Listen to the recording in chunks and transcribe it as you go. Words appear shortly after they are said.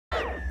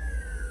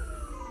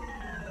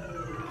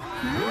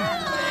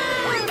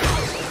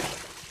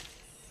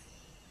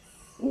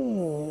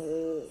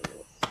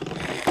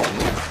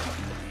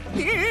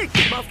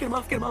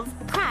get him off.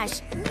 Crash,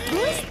 who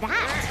is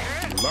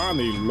that?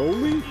 Lonnie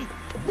Loli?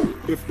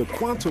 If the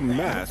quantum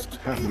masks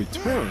have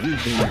returned,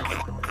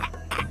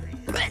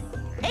 then...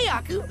 Hey,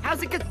 Aku,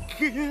 how's it go?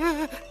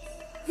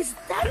 Is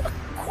that a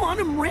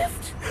quantum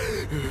rift?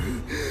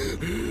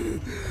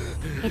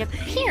 It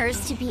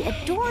appears to be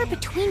a door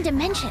between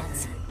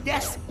dimensions.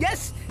 Yes,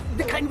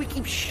 the kind we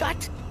keep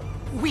shut.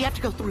 We have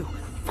to go through,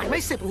 find my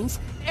siblings,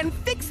 and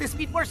fix this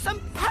before some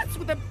putz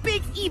with a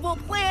big evil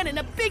plan and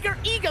a bigger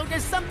ego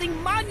does something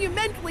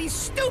monumentally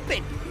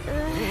stupid.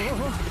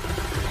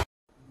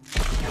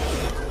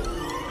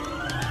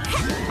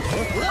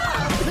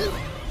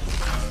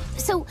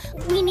 So,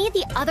 we need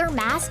the other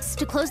masks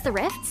to close the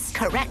rifts?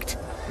 Correct.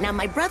 Now,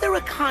 my brother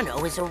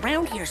Akano is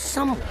around here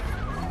somewhere.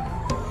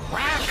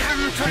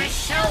 Welcome to the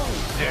show,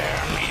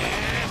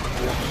 man.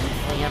 Looking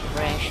for your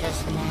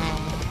precious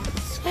mask.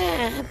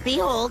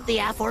 Behold the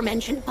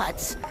aforementioned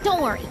putz.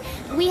 Don't worry.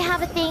 We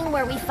have a thing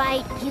where we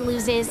fight, he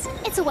loses.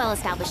 It's a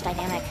well-established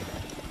dynamic.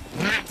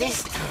 Not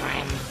this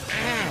time.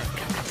 I've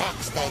got a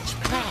backstage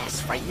pass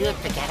for you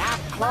to get up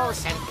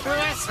close and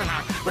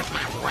personal with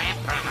my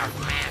weapon of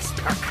mass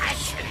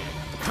percussion.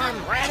 I'm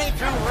ready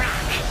to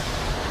rock.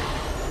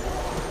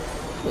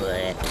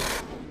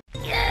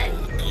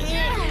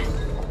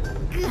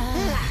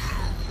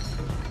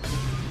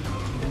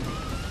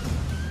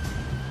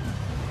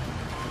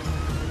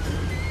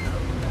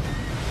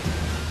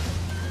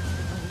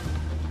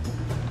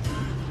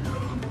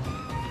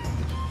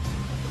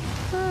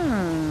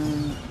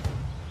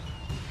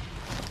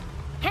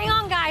 Hang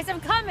on, guys, I'm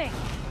coming.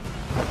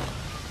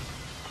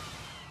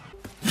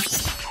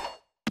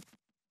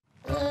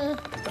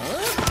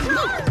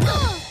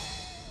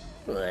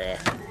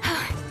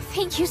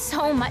 Thank you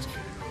so much.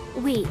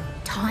 Wait,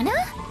 Tana?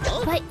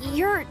 But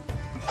you're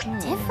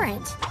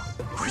different.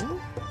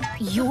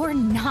 You're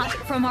not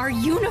from our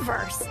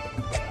universe.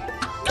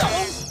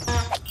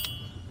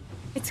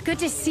 It's good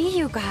to see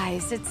you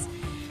guys. It's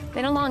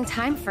been a long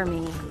time for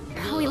me.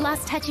 We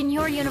lost touch in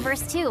your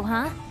universe too,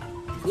 huh?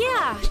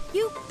 Yeah,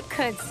 you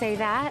could say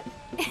that.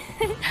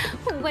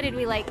 What did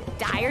we, like,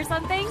 die or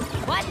something?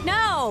 What?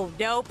 No!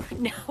 Nope.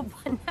 No,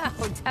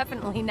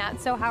 definitely not.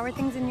 So how are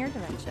things in your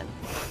dimension?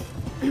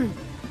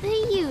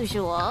 The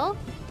usual.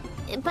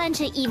 A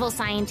bunch of evil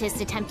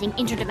scientists attempting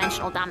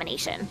interdimensional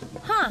domination.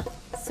 Huh.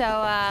 So,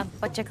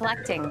 what you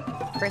collecting?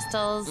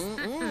 Crystals?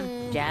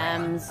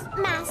 Gems?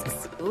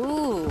 Masks.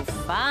 Ooh,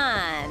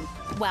 fun.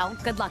 Well,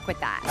 good luck with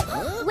that.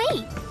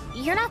 Wait,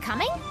 you're not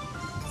coming?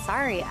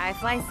 Sorry, I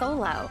fly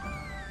solo.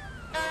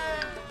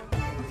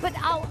 But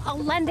I'll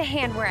lend a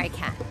hand where I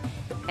can.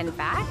 In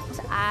fact,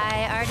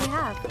 I already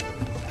have.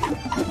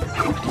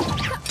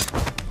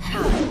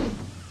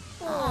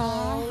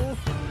 Oh.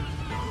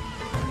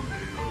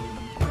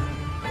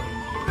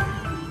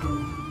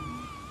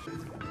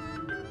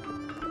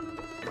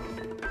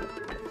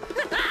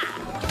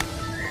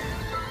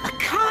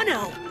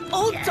 Akano!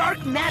 Old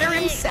dark matter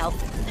himself.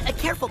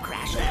 Careful,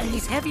 Crash.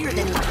 He's heavier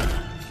than...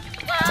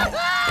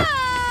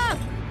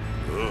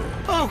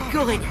 Oh,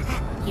 good.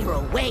 You're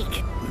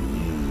awake.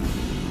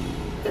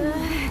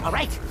 All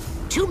right.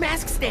 2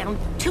 masks down,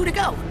 2 to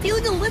go.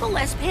 Feeling a little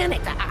less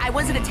panicked. I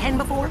was at a 10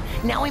 before.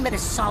 Now I'm at a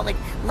solid,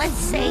 let's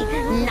say,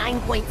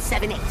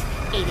 9.78. 888.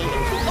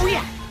 Oh,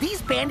 yeah.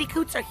 These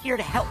bandicoots are here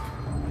to help.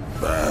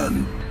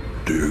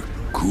 Bandicoot.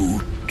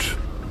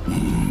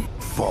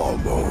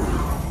 Follow.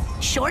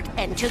 Short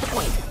and to the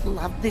point.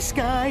 Love this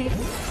guy.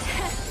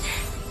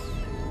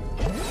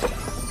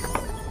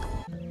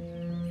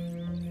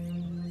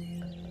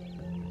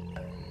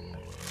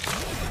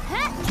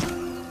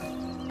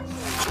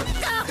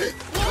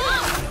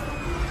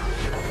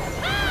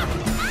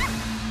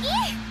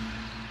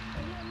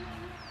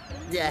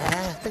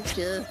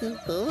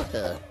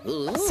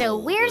 So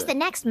where's the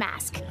next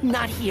mask?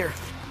 Not here.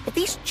 If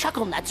these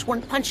chuckle nuts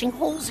weren't punching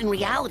holes in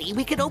reality,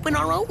 we could open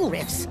our own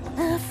rifts.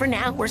 For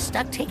now, we're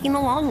stuck taking the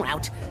long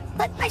route.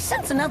 But I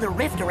sense another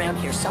rift around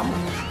here somewhere.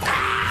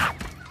 Ah!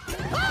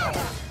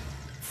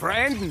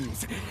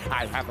 Friends,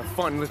 I have a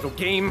fun little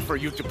game for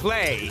you to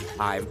play.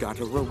 I've got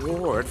a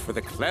reward for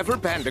the clever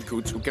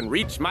bandicoots who can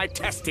reach my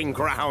testing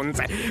grounds.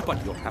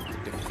 But you'll have to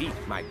defeat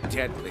my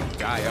deadly,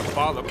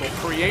 diabolical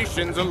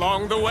creations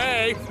along the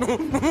way.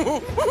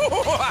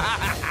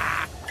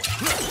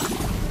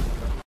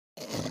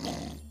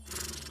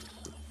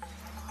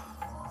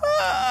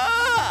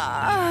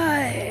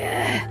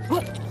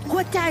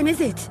 What time is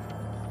it?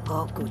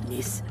 Oh,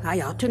 goodness.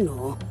 I ought to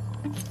know.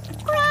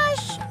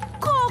 Crash!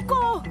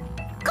 Coco!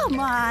 Come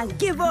on,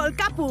 give old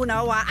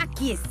Capuna a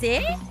kiss,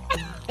 eh?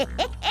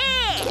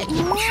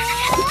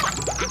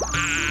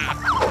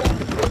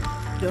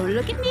 Don't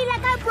look at me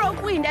like I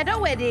broke wind at a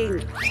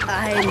wedding.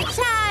 I'm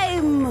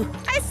time.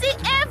 I see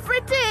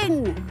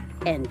everything.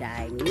 And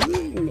I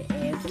mean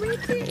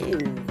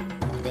everything.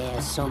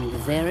 There's some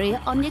very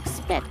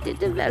unexpected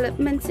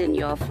developments in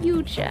your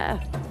future.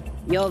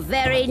 Your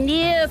very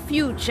near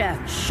future.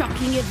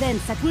 Shocking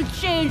events that will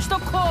change the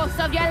course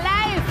of your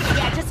life.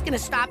 Yeah, just gonna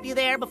stop you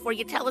there before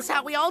you tell us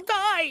how we all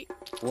die.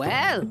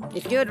 Well,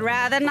 if you'd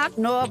rather not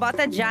know about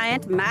the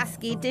giant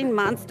mask-eating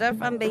monster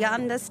from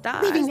beyond the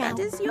stars, Leaving now. that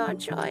is your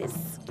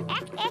choice.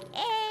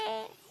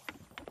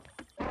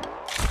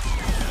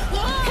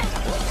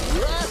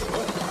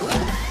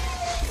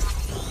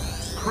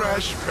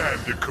 Crash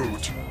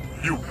Bandicoot,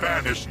 you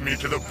banished me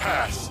to the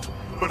past,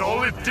 but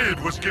all it did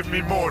was give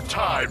me more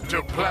time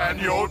to plan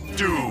your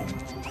doom.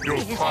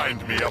 You'll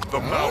find me up the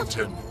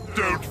mountain.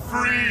 Don't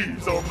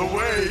freeze on the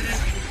way.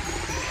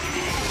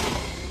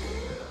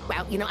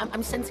 Wow, you know,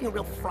 I'm sensing a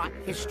real fraught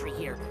history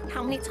here.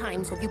 How many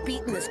times have you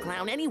beaten this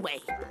clown anyway?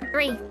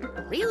 3.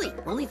 Really?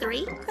 Only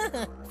 3?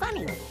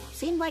 Funny.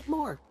 Seemed like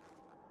more.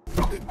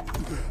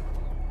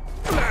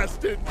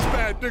 Blasted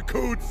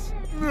bandicoots!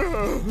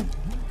 Ugh.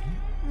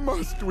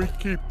 Must we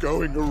keep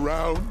going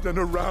around and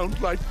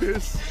around like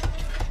this?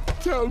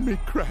 Tell me,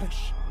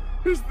 Crash,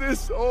 is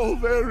this all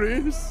there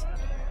is?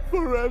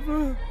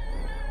 Forever?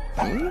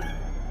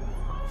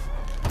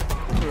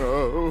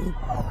 No.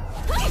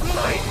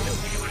 I knew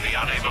you would be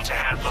unable to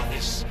handle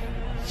this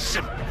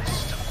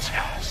simplest of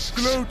tasks.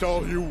 Gloat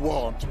all you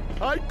want.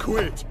 I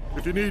quit.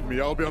 If you need me,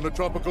 I'll be on a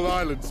tropical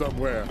island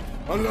somewhere.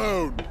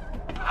 Alone.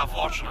 How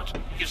fortunate.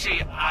 You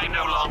see, I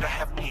no longer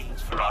have need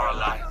for our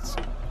alliance.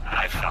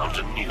 I found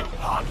a new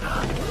partner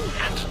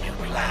and a new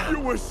plan.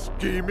 You were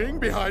scheming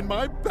behind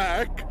my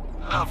back?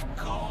 Of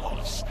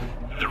course.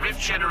 The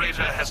rift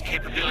generator has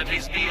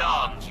capabilities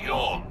beyond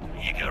your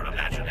eager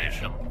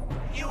imagination.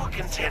 You were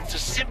content to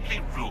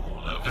simply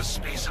rule over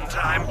space and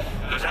time,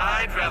 but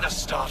I'd rather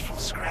start from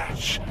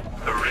scratch.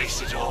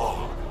 Erase it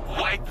all.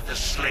 Wipe the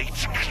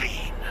slate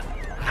clean.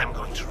 I'm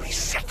going to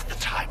reset the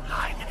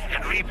timeline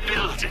and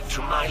rebuild it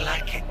to my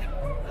liking.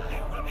 I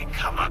will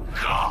become a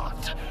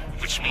god,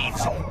 which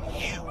means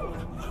you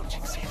won't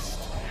exist.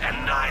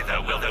 And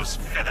neither will those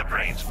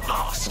feather-brained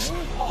masks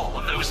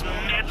or those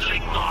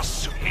meddling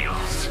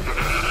marsupials.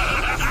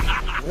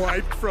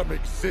 Wiped from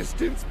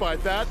existence by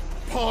that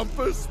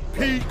pompous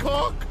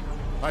peacock?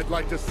 I'd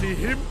like to see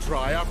him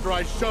try after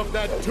I shove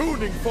that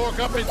tuning fork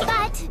up his...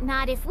 But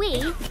not if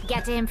we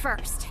get to him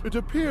first. It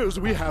appears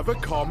we have a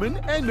common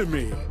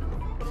enemy.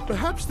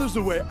 Perhaps there's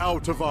a way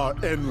out of our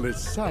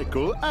endless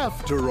cycle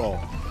after all.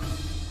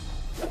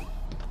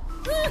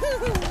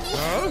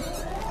 Huh?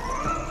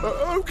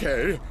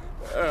 Okay.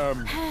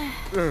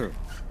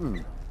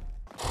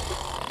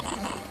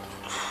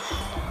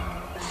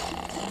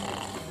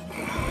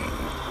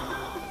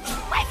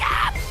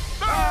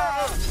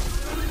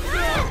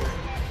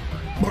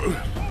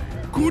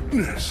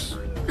 Goodness,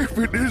 if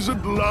it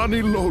isn't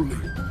Lonnie Loli.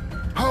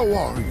 How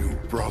are you,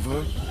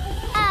 brother?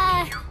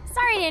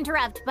 Sorry to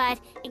interrupt, but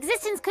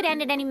existence could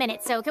end at any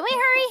minute, so can we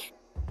hurry?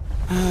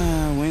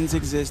 When's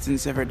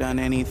existence ever done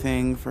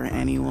anything for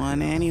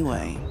anyone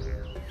anyway?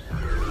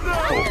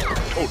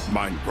 Oh, don't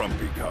mind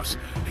Grumpy Gus.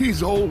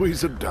 He's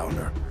always a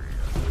downer.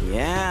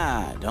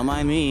 Yeah, don't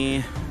mind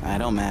me. I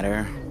don't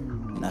matter.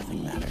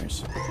 Nothing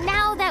matters.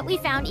 Now that we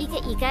found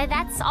Ika Ika,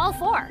 that's all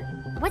 4.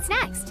 What's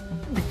next?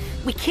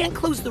 We can't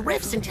close the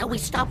rifts until we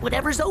stop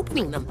whatever's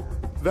opening them.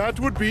 That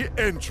would be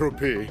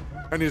Entropy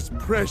and his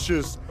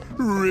precious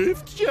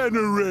rift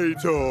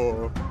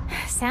generator.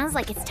 Sounds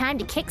like it's time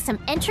to kick some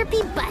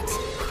entropy butt.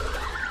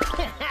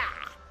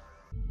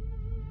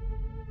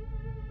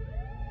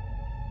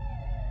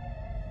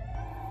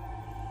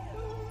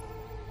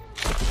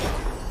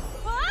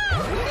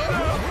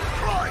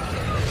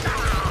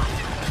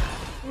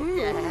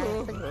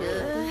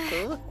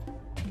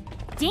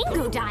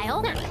 Dingo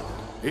dial?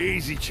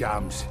 Easy,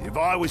 chums. If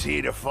I was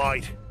here to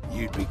fight,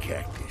 you'd be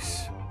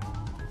Cactus.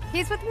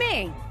 He's with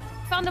me.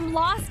 Found him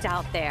lost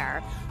out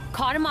there.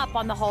 Caught him up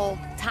on the whole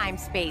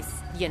time-space,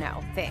 you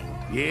know, thing.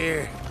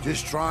 Yeah,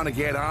 just trying to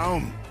get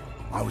home.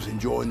 I was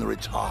enjoying the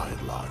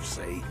retired life,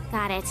 see?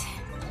 Got it.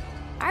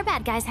 Our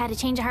bad guys had a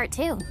change of heart,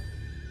 too.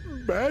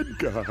 Bad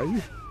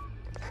guy?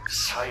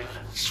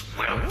 Silence,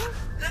 whelp.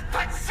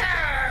 But,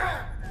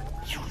 sir!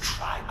 You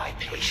try my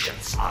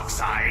patience,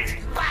 Oxide.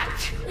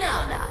 But,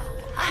 no.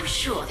 I'm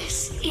sure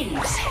this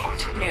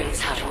insect knows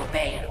how to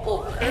obey an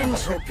order.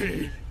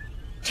 Entropy!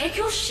 Take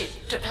your ship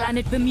to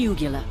planet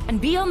Bermugula and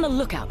be on the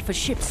lookout for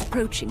ships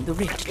approaching the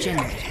rift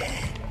generator.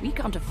 We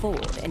can't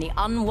afford any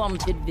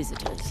unwanted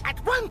visitors.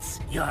 At once,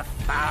 your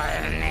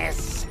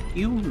foulness.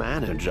 You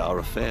manage our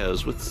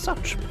affairs with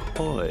such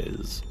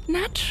poise.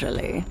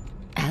 Naturally,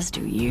 as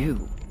do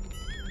you.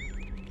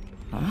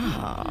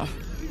 Ah.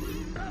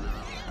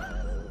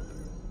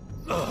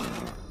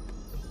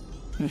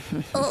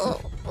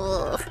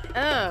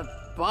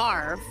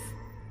 Barf.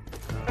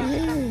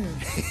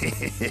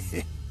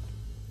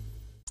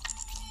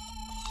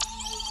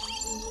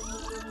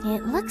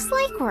 It looks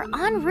like we're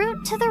en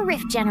route to the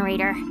rift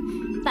generator,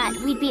 but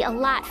we'd be a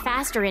lot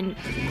faster in...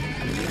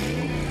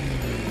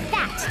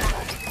 that.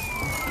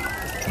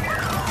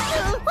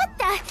 What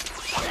the...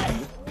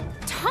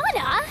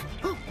 Tana?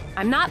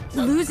 I'm not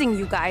losing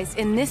you guys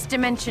in this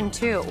dimension,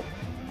 too.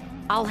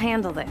 I'll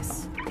handle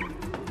this.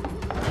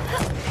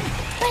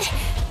 But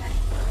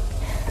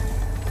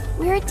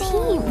We're a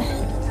team.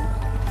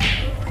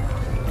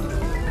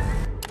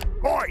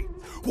 Oi!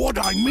 What'd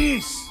I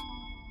miss?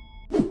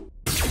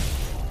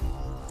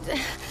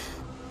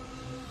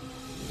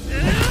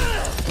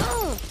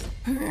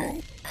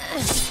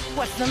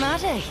 What's the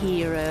matter,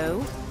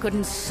 hero?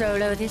 Couldn't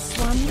solo this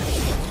one?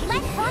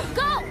 Let her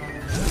go!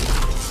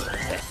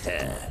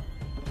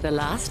 The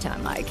last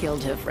time I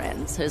killed her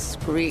friends, her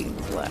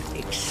screams were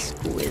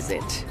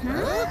exquisite.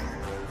 Huh?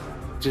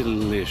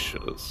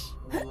 Delicious.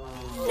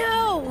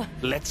 No!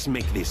 Let's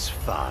make this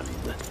fun.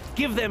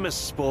 Give them a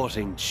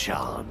sporting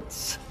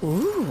chance.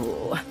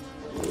 Ooh.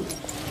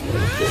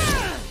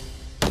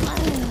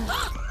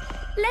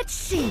 Let's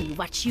see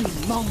what you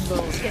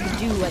mongrels can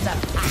do as a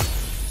pack.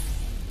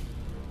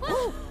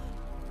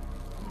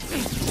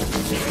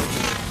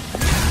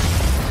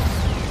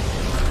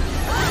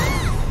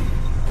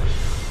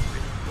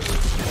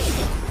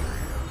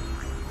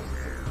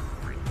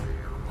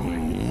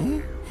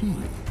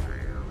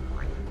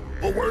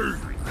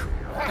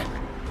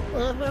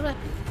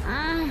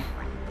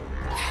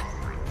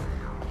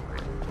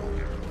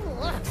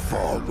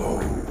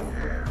 Follow.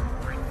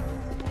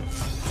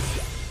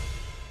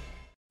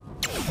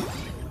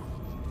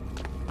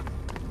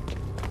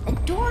 A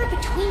door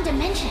between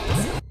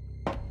dimensions.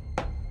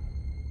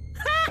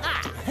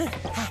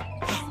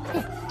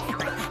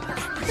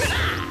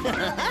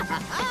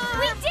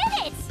 We did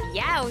it!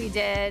 Yeah, we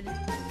did.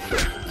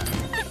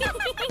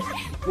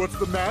 What's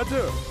the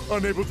matter?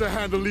 Unable to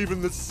handle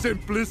even the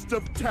simplest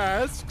of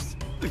tasks?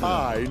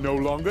 I no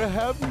longer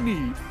have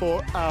need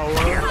for our...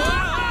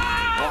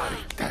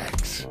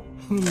 Cortex.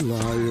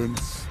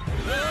 Alliance.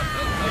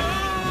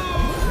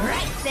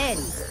 Right then,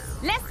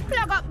 let's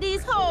plug up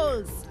these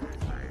holes.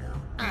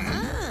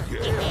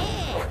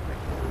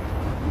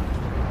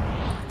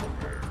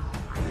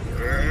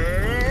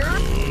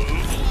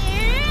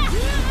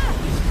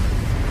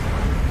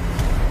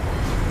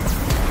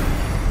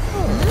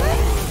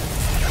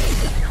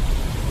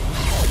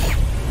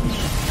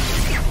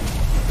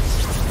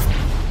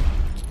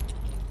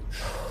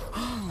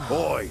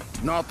 Boy,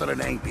 not that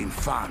it ain't been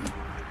fun,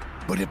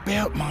 but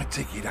about my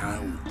ticket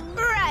home.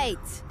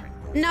 Right.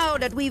 Now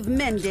that we've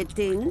mended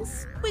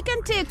things, we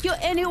can take you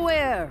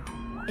anywhere.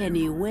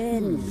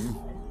 Anywhen.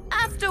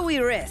 After we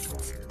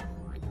rest.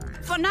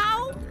 For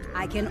now,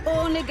 I can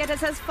only get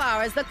us as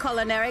far as the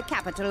culinary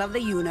capital of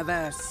the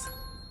universe.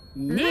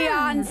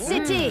 Neon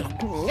City!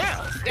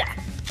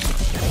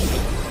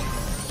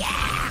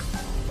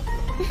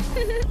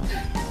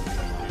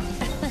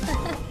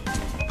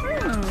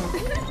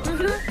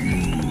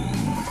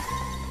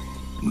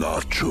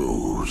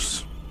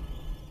 Nachos.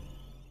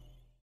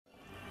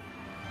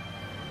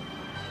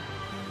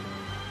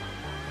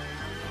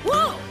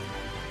 Whoa!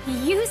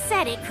 You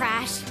said it,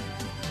 Crash.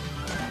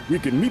 We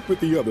can meet with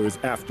the others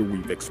after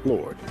we've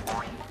explored.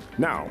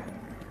 Now,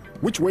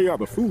 which way are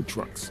the food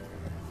trucks?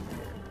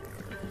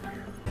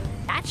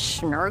 That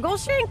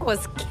Schnurgleshank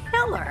was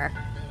killer.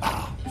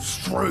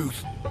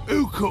 Struth.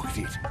 Who cooked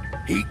it?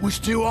 Heat was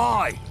too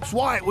high. That's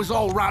why it was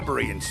all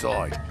rubbery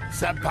inside.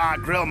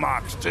 Subpar grill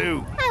marks,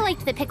 too. I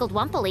liked the pickled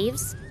wumpa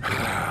leaves.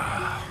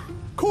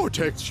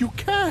 Cortex, you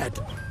can't.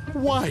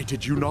 Why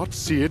did you not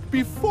see it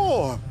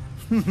before?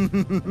 Give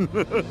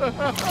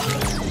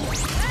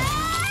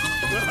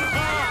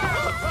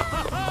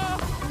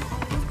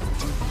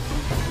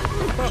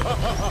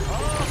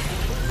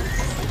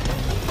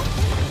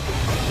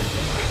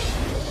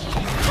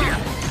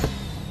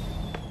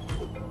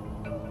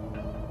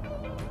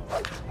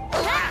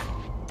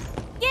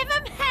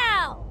him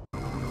hell!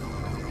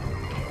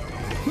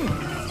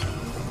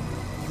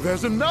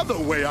 There's another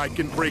way I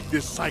can break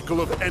this cycle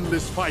of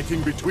endless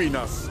fighting between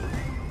us.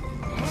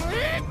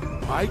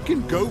 I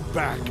can go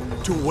back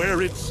to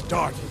where it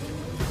started.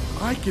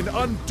 I can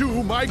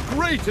undo my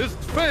greatest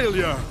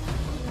failure.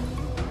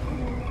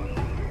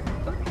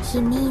 He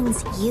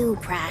means you,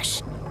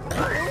 Crash.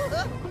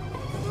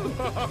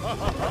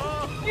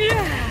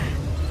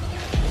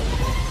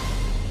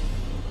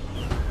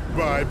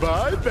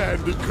 Bye-bye,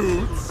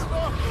 bandicoots.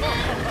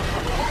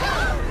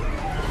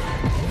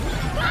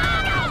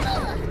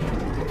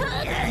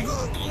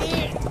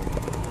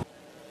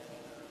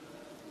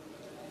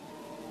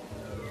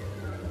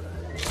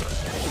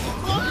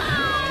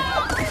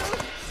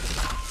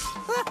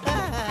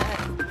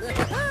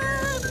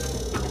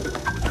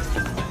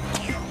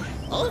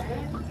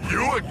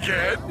 You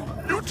again?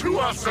 You two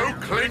are so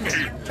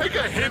clingy. Take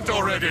a hint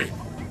already.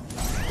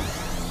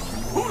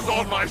 Who's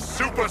on my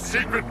super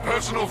secret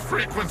personal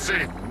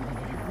frequency?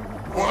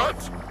 What?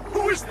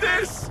 Who is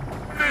this?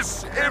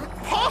 This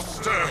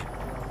imposter?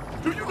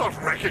 Do you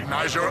not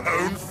recognize your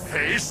own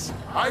face?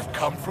 I've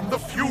come from the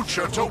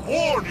future to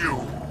warn you.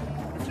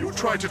 If you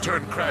try to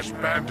turn Crash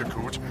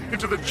Bandicoot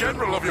into the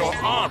general of your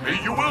army,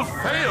 you will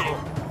fail.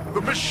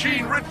 The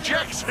machine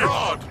rejects him.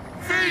 Fraud!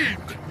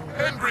 Fiend!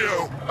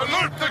 Embryo!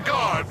 Alert the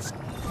guards!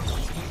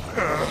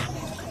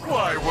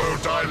 Why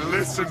won't I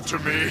listen to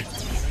me?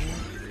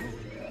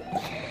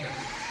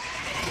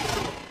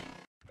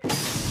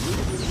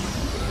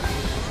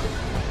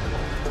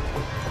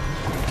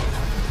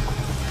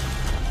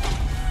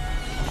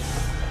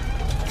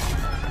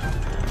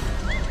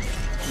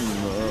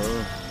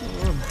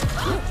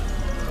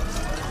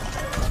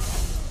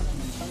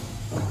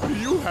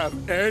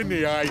 have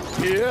any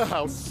idea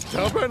how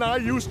stubborn I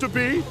used to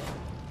be?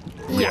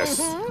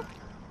 Yes.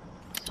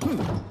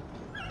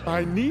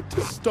 I need to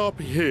stop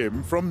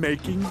him from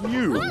making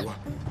you.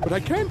 But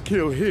I can't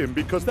kill him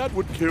because that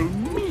would kill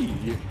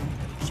me.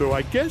 So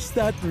I guess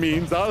that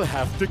means I'll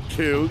have to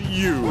kill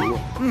you.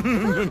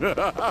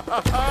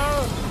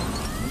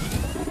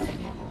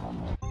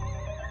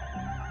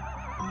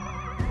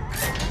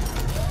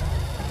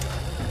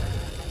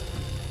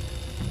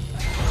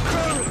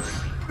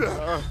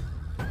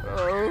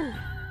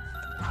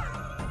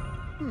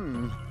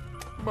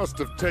 Must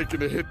have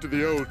taken a hit to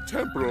the old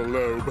temporal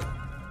lobe.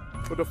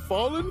 But a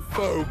fallen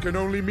foe can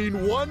only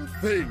mean one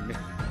thing.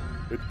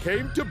 It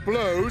came to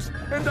blows,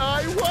 and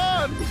I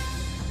won!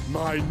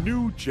 My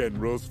new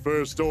general's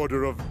first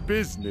order of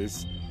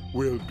business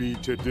will be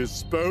to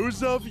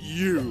dispose of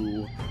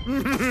you. We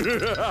are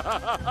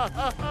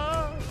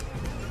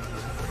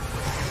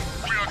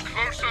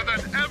closer than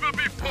ever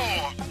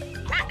before.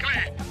 Quickly,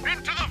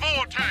 into the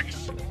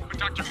vortex. But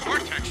Dr.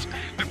 Cortex,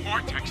 the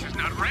vortex is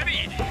not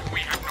ready.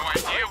 We have no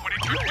idea what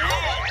it could do.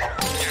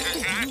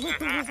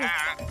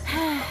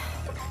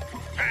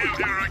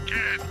 Failure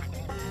again.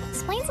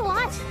 Explains a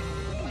lot.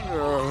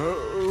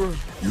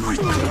 You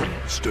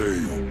stay.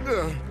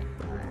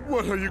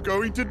 What are you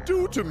going to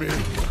do to me?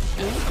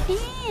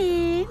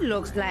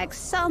 Looks like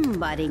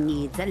somebody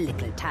needs a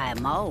little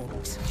time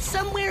out.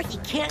 Somewhere he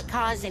can't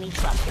cause any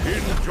trouble.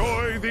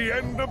 Enjoy the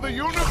end of the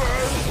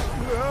universe!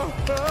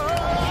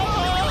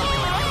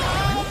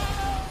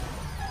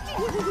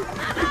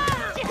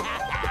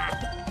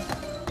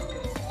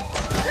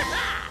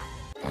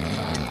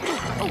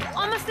 Oh,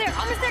 almost there,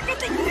 good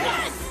thing.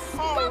 Yes!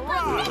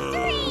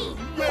 Victory!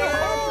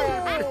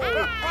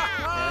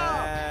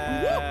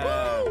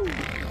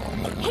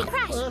 Hey,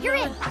 Crash, you're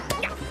in.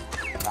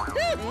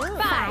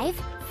 5,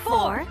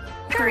 4,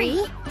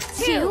 3,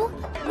 2,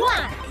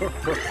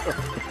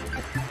 1.